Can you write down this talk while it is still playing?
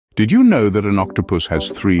Did you know that an octopus has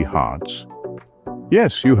 3 hearts?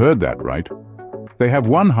 Yes, you heard that right. They have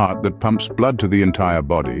 1 heart that pumps blood to the entire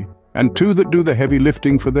body, and 2 that do the heavy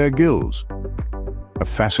lifting for their gills. A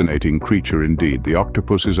fascinating creature indeed. The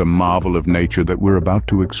octopus is a marvel of nature that we're about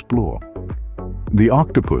to explore. The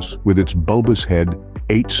octopus, with its bulbous head,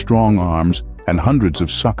 8 strong arms, and hundreds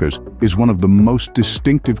of suckers, is one of the most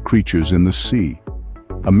distinctive creatures in the sea.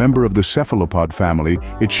 A member of the cephalopod family,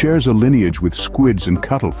 it shares a lineage with squids and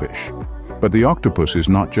cuttlefish. But the octopus is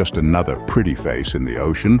not just another pretty face in the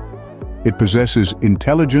ocean. It possesses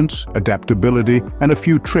intelligence, adaptability, and a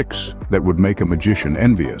few tricks that would make a magician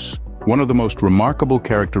envious. One of the most remarkable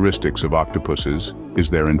characteristics of octopuses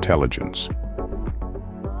is their intelligence.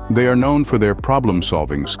 They are known for their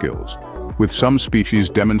problem-solving skills, with some species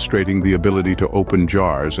demonstrating the ability to open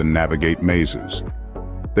jars and navigate mazes.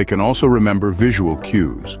 They can also remember visual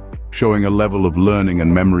cues, showing a level of learning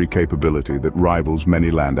and memory capability that rivals many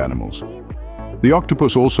land animals. The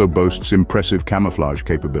octopus also boasts impressive camouflage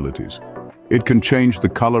capabilities. It can change the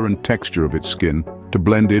color and texture of its skin to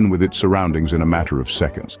blend in with its surroundings in a matter of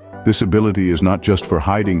seconds. This ability is not just for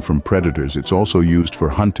hiding from predators, it's also used for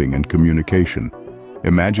hunting and communication.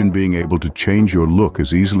 Imagine being able to change your look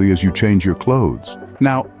as easily as you change your clothes.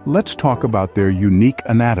 Now, let's talk about their unique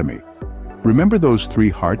anatomy. Remember those 3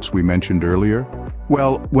 hearts we mentioned earlier?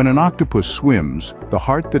 Well, when an octopus swims, the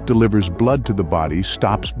heart that delivers blood to the body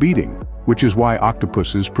stops beating, which is why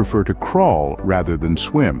octopuses prefer to crawl rather than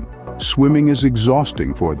swim. Swimming is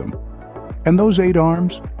exhausting for them. And those 8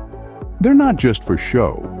 arms? They're not just for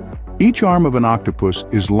show. Each arm of an octopus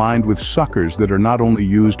is lined with suckers that are not only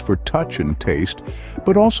used for touch and taste,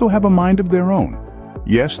 but also have a mind of their own.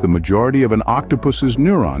 Yes, the majority of an octopus's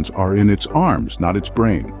neurons are in its arms, not its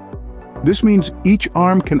brain. This means each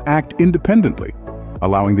arm can act independently,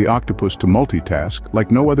 allowing the octopus to multitask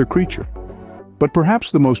like no other creature. But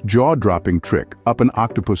perhaps the most jaw-dropping trick up an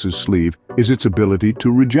octopus's sleeve is its ability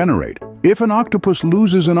to regenerate. If an octopus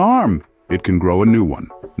loses an arm, it can grow a new one,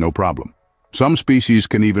 no problem. Some species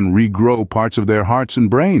can even regrow parts of their hearts and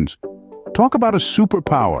brains. Talk about a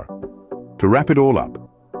superpower. To wrap it all up,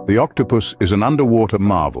 the octopus is an underwater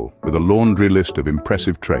marvel with a laundry list of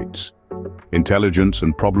impressive traits. Intelligence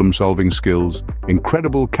and problem-solving skills,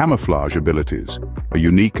 incredible camouflage abilities, a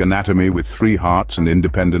unique anatomy with 3 hearts and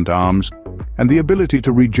independent arms, and the ability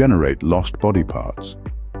to regenerate lost body parts.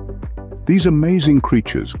 These amazing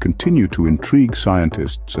creatures continue to intrigue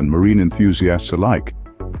scientists and marine enthusiasts alike,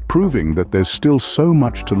 proving that there's still so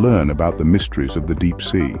much to learn about the mysteries of the deep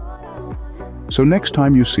sea. So next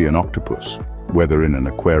time you see an octopus, whether in an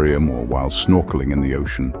aquarium or while snorkeling in the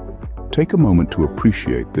ocean, take a moment to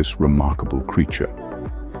appreciate this remarkable creature.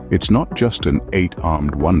 It's not just an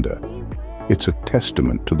 8-armed wonder. It's a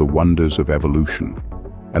testament to the wonders of evolution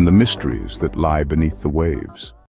and the mysteries that lie beneath the waves.